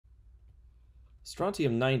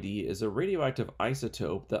Strontium-90 is a radioactive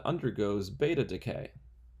isotope that undergoes beta decay.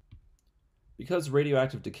 Because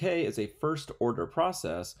radioactive decay is a first-order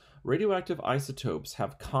process, radioactive isotopes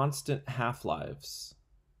have constant half-lives.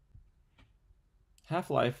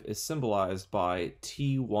 Half-life is symbolized by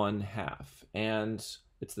T1 half, and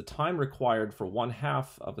it's the time required for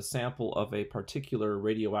 1/2 of a sample of a particular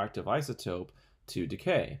radioactive isotope to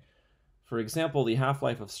decay. For example, the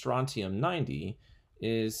half-life of strontium-90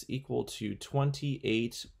 is equal to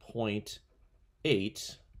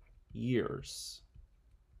 28.8 years.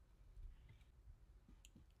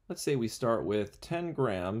 Let's say we start with 10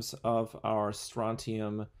 grams of our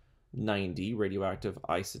strontium-90 radioactive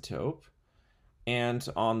isotope. And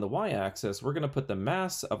on the y-axis, we're going to put the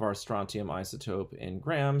mass of our strontium isotope in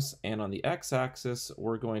grams, and on the x-axis,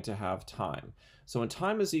 we're going to have time. So when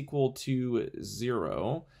time is equal to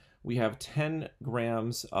 0, we have 10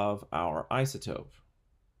 grams of our isotope.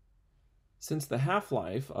 Since the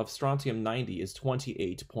half-life of strontium-90 is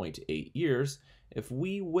 28.8 years, if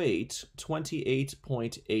we wait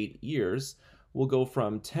 28.8 years, we'll go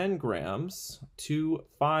from 10 grams to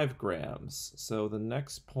 5 grams. So the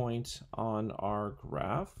next point on our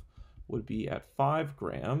graph would be at 5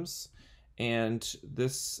 grams, and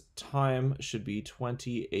this time should be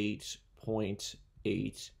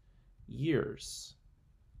 28.8 years.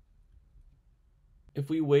 If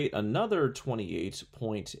we wait another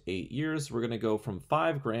 28.8 years, we're going to go from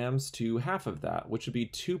 5 grams to half of that, which would be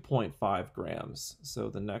 2.5 grams. So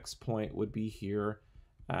the next point would be here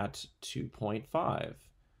at 2.5.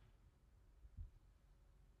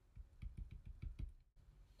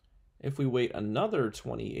 If we wait another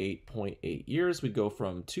 28.8 years, we go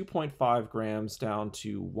from 2.5 grams down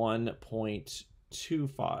to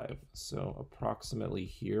 1.25, so approximately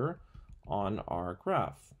here on our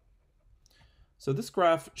graph. So this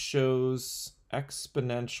graph shows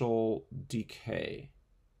exponential decay.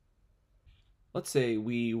 Let's say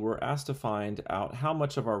we were asked to find out how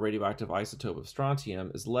much of our radioactive isotope of strontium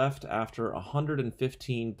is left after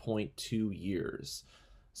 115.2 years.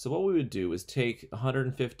 So what we would do is take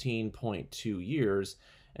 115.2 years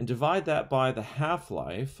and divide that by the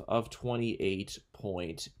half-life of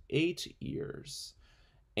 28.8 years.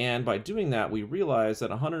 And by doing that, we realize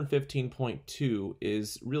that 115.2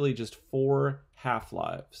 is really just 4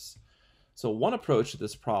 half-lives. So one approach to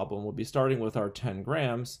this problem would be starting with our 10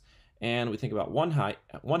 grams, and we think about one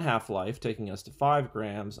half-life taking us to 5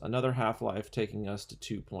 grams, another half-life taking us to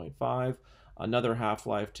 2.5, another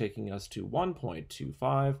half-life taking us to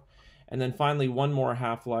 1.25, and then finally one more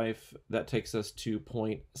half-life that takes us to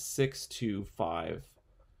 0.625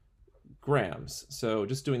 grams. So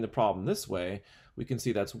just doing the problem this way, we can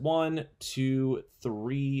see that's 1, 2,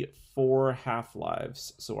 3, 4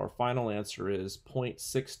 half-lives. So our final answer is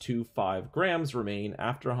 0.625 grams remain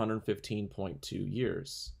after 115.2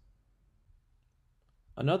 years.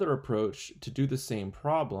 Another approach to do the same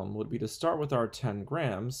problem would be to start with our 10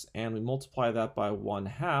 grams, and we multiply that by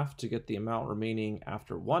 1/2 to get the amount remaining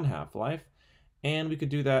after 1 half-life, and we could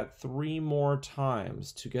do that 3 more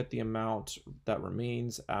times to get the amount that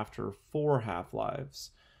remains after 4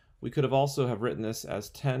 half-lives. We could have also have written this as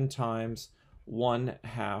 10 times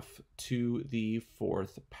 1/2 to the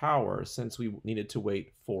 4th power, since we needed to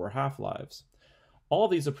wait 4 half-lives. All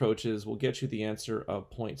of these approaches will get you the answer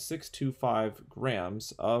of 0.625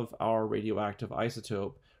 grams of our radioactive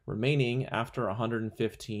isotope remaining after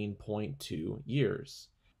 115.2 years.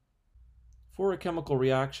 For a chemical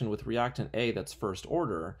reaction with reactant A that's first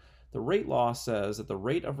order, the rate law says that the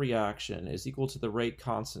rate of reaction is equal to the rate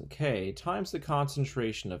constant K times the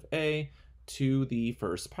concentration of A to the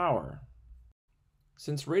first power.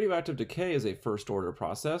 Since radioactive decay is a first-order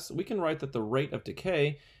process, we can write that the rate of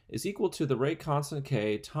decay is equal to the rate constant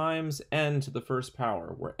K times n to the first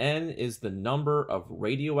power, where n is the number of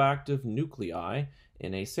radioactive nuclei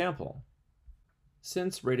in a sample.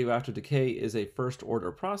 Since radioactive decay is a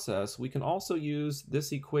first-order process, we can also use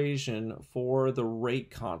this equation for the rate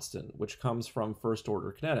constant, which comes from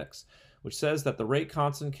first-order kinetics, which says that the rate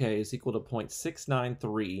constant K is equal to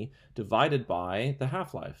 0.693 divided by the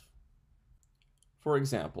half-life. For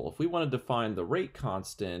example, if we wanted to find the rate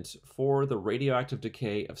constant for the radioactive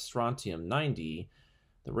decay of strontium-90,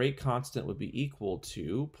 the rate constant would be equal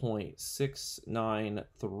to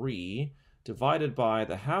 0.693 divided by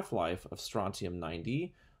the half-life of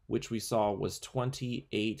strontium-90, which we saw was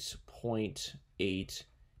 28.8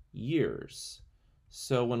 years.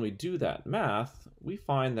 So when we do that math, we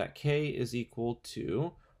find that K is equal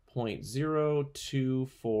to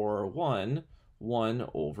 0.0241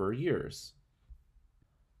 over years.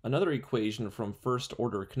 Another equation from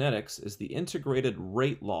first-order kinetics is the integrated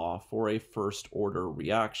rate law for a first-order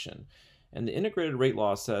reaction. And the integrated rate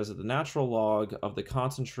law says that the natural log of the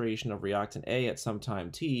concentration of reactant A at some time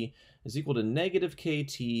t is equal to negative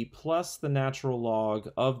kT plus the natural log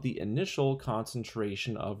of the initial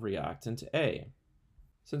concentration of reactant A.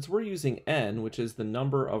 Since we're using N, which is the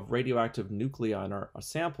number of radioactive nuclei in our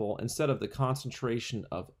sample, instead of the concentration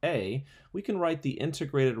of A, we can write the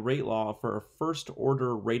integrated rate law for a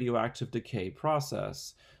first-order radioactive decay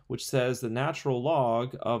process, which says the natural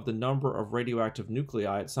log of the number of radioactive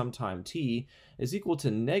nuclei at some time t is equal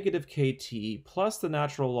to negative kT plus the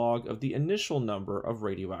natural log of the initial number of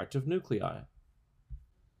radioactive nuclei.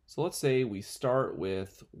 So let's say we start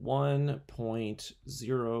with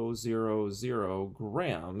 1.000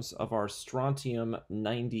 grams of our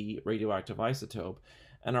strontium-90 radioactive isotope,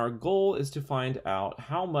 and our goal is to find out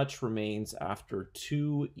how much remains after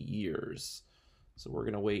 2 years. So we're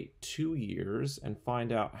going to wait 2 years and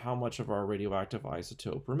find out how much of our radioactive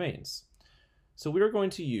isotope remains. So we are going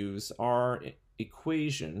to use our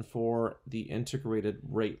equation for the integrated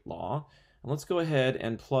rate law, and let's go ahead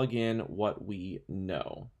and plug in what we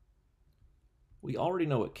know. We already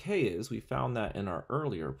know what K is. We found that in our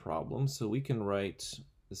earlier problem, so we can write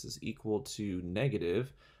this is equal to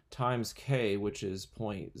negative times K, which is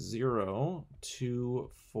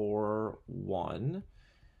 0.0241.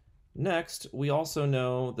 Next, we also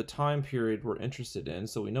know the time period we're interested in,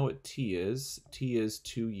 so we know what T is. T is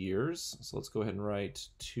 2 years, so let's go ahead and write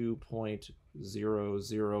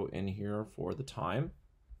 2.00 in here for the time.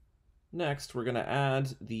 Next, we're going to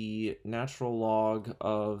add the natural log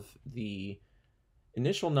of the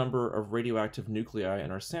initial number of radioactive nuclei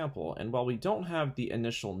in our sample, and while we don't have the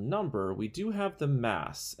initial number, we do have the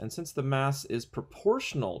mass, and since the mass is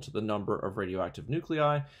proportional to the number of radioactive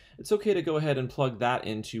nuclei, it's okay to go ahead and plug that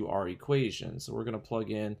into our equation. So we're going to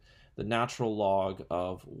plug in the natural log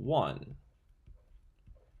of 1.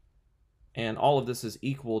 And all of this is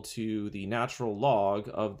equal to the natural log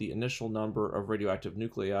of the initial number of radioactive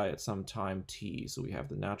nuclei at some time t. So we have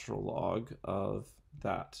the natural log of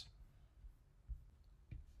that.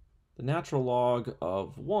 The natural log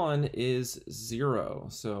of 1 is 0.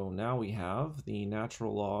 So now we have the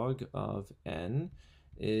natural log of n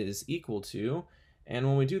is equal to, and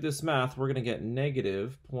when we do this math, we're going to get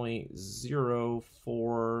negative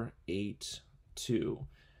 0.0482.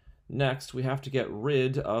 Next, we have to get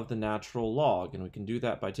rid of the natural log, and we can do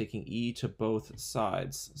that by taking e to both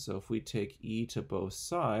sides. So if we take e to both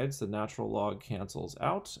sides, the natural log cancels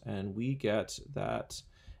out, and we get that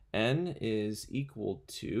n is equal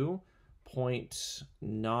to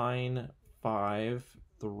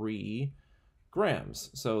 0.953 grams.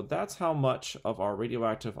 So that's how much of our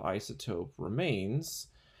radioactive isotope remains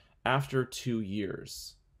after 2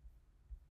 years.